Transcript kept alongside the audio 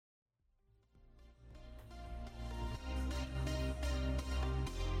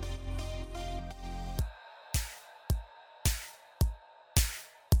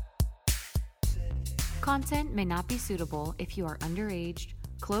Content may not be suitable if you are underage,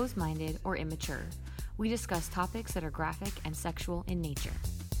 closed-minded, or immature. We discuss topics that are graphic and sexual in nature.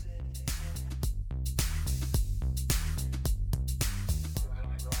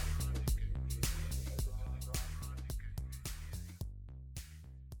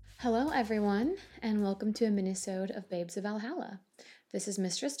 Hello, everyone, and welcome to a minisode of Babes of Valhalla. This is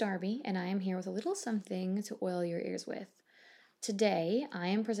Mistress Darby, and I am here with a little something to oil your ears with. Today, I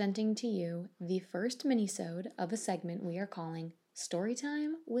am presenting to you the first minisode of a segment we are calling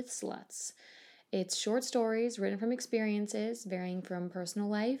Storytime with Sluts. It's short stories written from experiences varying from personal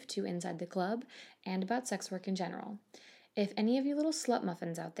life to inside the club and about sex work in general. If any of you little slut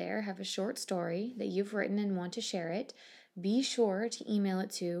muffins out there have a short story that you've written and want to share it, be sure to email it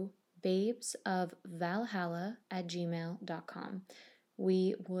to babesofvalhalla@gmail.com.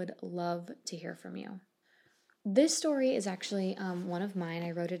 We would love to hear from you. This story is actually one of mine.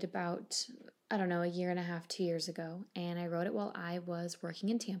 I wrote it about, a year and a half, 2 years ago, and I wrote it while I was working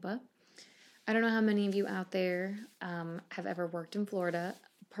in Tampa. I don't know how many of you out there have ever worked in Florida.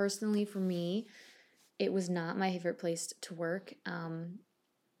 Personally, for me, it was not my favorite place to work.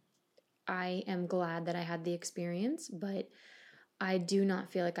 I am glad that I had the experience, but I do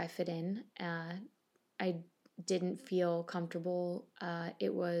not feel like I fit in. I didn't feel comfortable.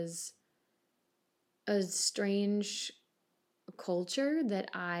 It was a strange culture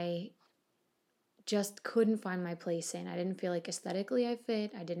that I just couldn't find my place in. I didn't feel like aesthetically I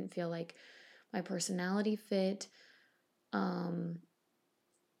fit. I didn't feel like my personality fit. And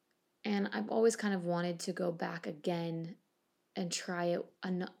I've always kind of wanted to go back again and try it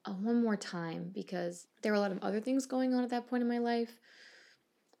one more time because there were a lot of other things going on at that point in my life.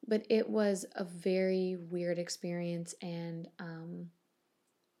 But it was a very weird experience, and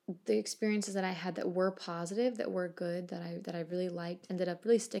the experiences that I had that were positive, that were good, that I really liked, ended up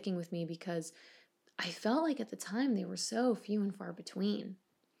really sticking with me because I felt like at the time they were so few and far between.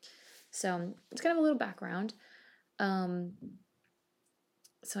 So it's kind of a little background. So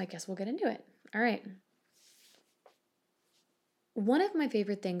I guess we'll get into it. All right. One of my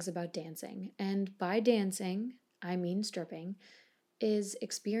favorite things about dancing, and by dancing, I mean stripping, is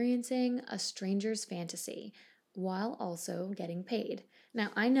experiencing a stranger's fantasy while also getting paid. Now,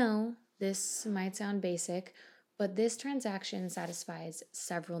 I know this might sound basic, but this transaction satisfies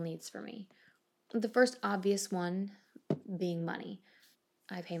several needs for me. The first obvious one being money.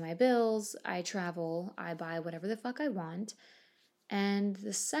 I pay my bills, I travel, I buy whatever the fuck I want. And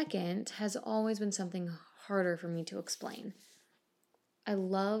the second has always been something harder for me to explain. I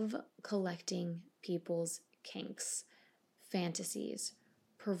love collecting people's kinks, fantasies,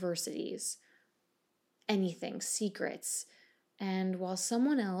 perversities, anything, secrets. And while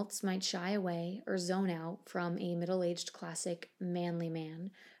someone else might shy away or zone out from a middle-aged classic manly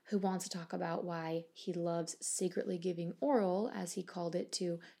man who wants to talk about why he loves secretly giving oral, as he called it,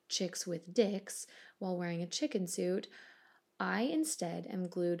 to chicks with dicks while wearing a chicken suit, I instead am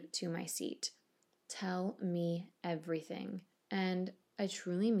glued to my seat. Tell me everything. And I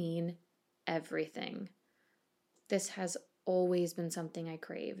truly mean everything. This has always been something I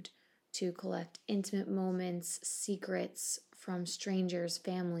craved, to collect intimate moments, secrets from strangers,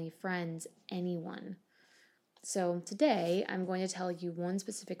 family, friends, anyone. So today, I'm going to tell you one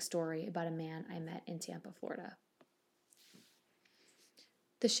specific story about a man I met in Tampa, Florida.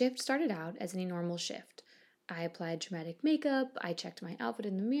 The shift started out as any normal shift. I applied dramatic makeup, I checked my outfit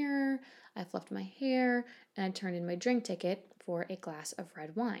in the mirror, I fluffed my hair, and I turned in my drink ticket for a glass of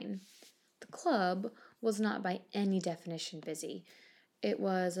red wine. The club was not by any definition busy. It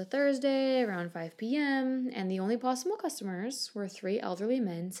was a Thursday around 5 p.m., and the only possible customers were 3 elderly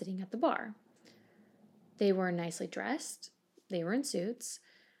men sitting at the bar. They were nicely dressed, they were in suits,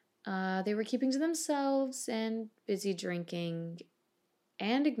 they were keeping to themselves and busy drinking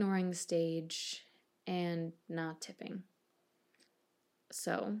and ignoring the stage and not tipping.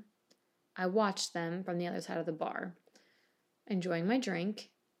 So I watched them from the other side of the bar, enjoying my drink,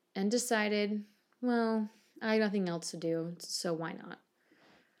 and decided, well, I had nothing else to do, so why not?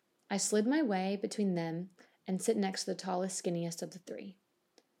 I slid my way between them and sit next to the tallest, skinniest of the 3.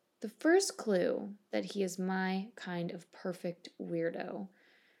 The first clue that he is my kind of perfect weirdo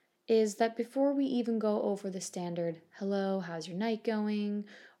is that before we even go over the standard, hello, how's your night going,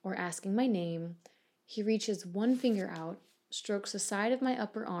 or asking my name, he reaches one finger out, strokes the side of my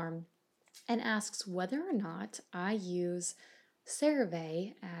upper arm, and asks whether or not I use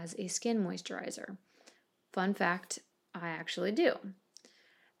CeraVe as a skin moisturizer. Fun fact, I actually do.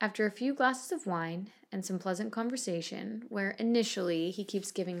 After a few glasses of wine and some pleasant conversation, where initially he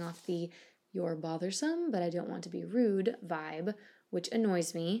keeps giving off the "you're bothersome, but I don't want to be rude" vibe, which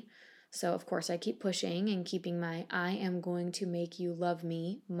annoys me, So, of course, I keep pushing and keeping my "I am going to make you love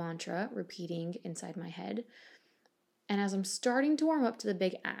me" mantra repeating inside my head. And as I'm starting to warm up to the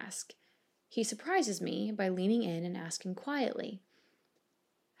big ask, he surprises me by leaning in and asking quietly,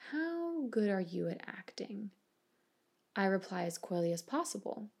 "How good are you at acting?" I reply as coyly as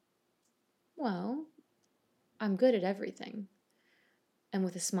possible, "Well, I'm good at everything." And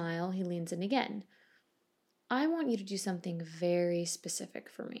with a smile, he leans in again. "I want you to do something very specific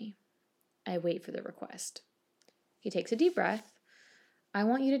for me." I wait for the request. He takes a deep breath. "I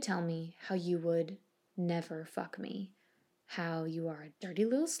want you to tell me how you would never fuck me. How you are a dirty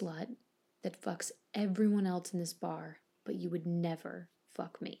little slut that fucks everyone else in this bar, but you would never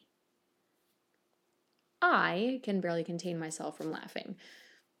fuck me." I can barely contain myself from laughing.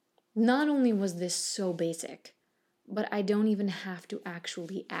 Not only was this so basic, but I don't even have to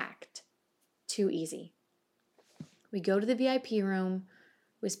actually act. Too easy. We go to the VIP room.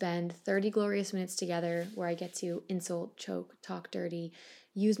 We spend 30 glorious minutes together where I get to insult, choke, talk dirty,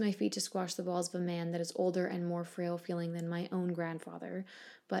 use my feet to squash the balls of a man that is older and more frail feeling than my own grandfather.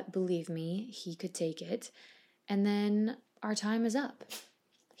 But believe me, he could take it. And then our time is up.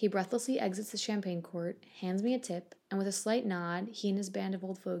 He breathlessly exits the champagne court, hands me a tip, and with a slight nod, he and his band of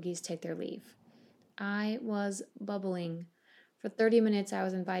old fogies take their leave. I was bubbling. For 30 minutes, I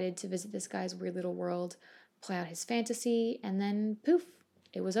was invited to visit this guy's weird little world, play out his fantasy, and then poof,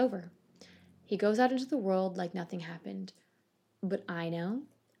 it was over. He goes out into the world like nothing happened. But I know,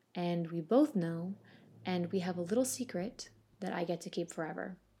 and we both know, and we have a little secret that I get to keep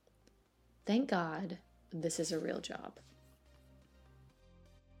forever. Thank God, this is a real job.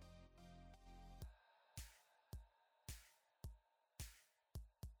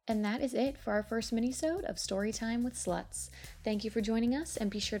 And that is it for our first mini-sode of Storytime with Sluts. Thank you for joining us, and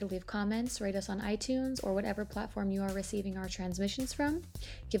be sure to leave comments, rate us on iTunes, or whatever platform you are receiving our transmissions from.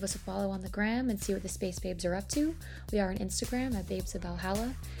 Give us a follow on the gram and see what the Space Babes are up to. We are on Instagram at Babes of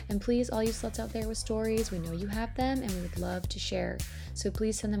Valhalla. And please, all you sluts out there with stories, we know you have them, and we would love to share. So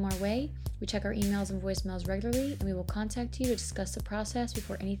please send them our way. We check our emails and voicemails regularly, and we will contact you to discuss the process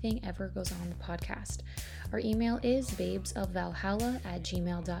before anything ever goes on the podcast. Our email is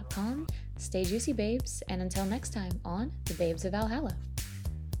babesofvalhalla@gmail.com. Stay juicy, babes, and until next time on The Babes of Valhalla.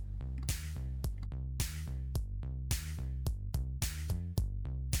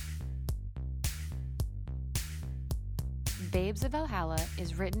 Babes of Valhalla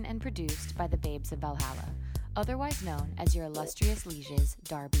is written and produced by the Babes of Valhalla, otherwise known as your illustrious lieges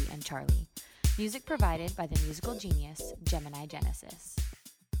Darby and Charlie. Music provided by the musical genius Gemini Genesis.